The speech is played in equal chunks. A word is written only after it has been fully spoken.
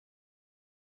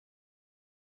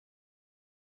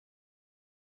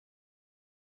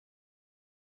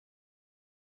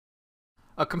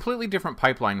A completely different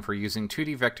pipeline for using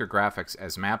 2D vector graphics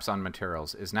as maps on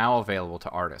materials is now available to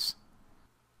artists.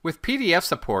 With PDF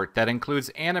support that includes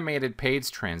animated page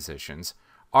transitions,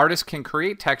 artists can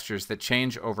create textures that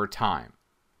change over time.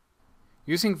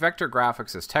 Using vector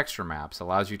graphics as texture maps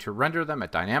allows you to render them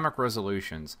at dynamic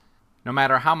resolutions. No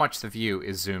matter how much the view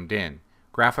is zoomed in,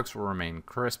 graphics will remain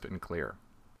crisp and clear.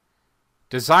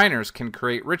 Designers can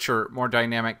create richer, more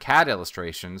dynamic CAD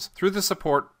illustrations through the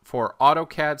support for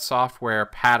AutoCAD software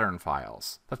pattern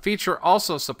files. The feature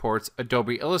also supports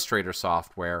Adobe Illustrator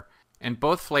software and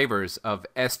both flavors of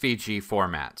SVG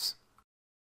formats.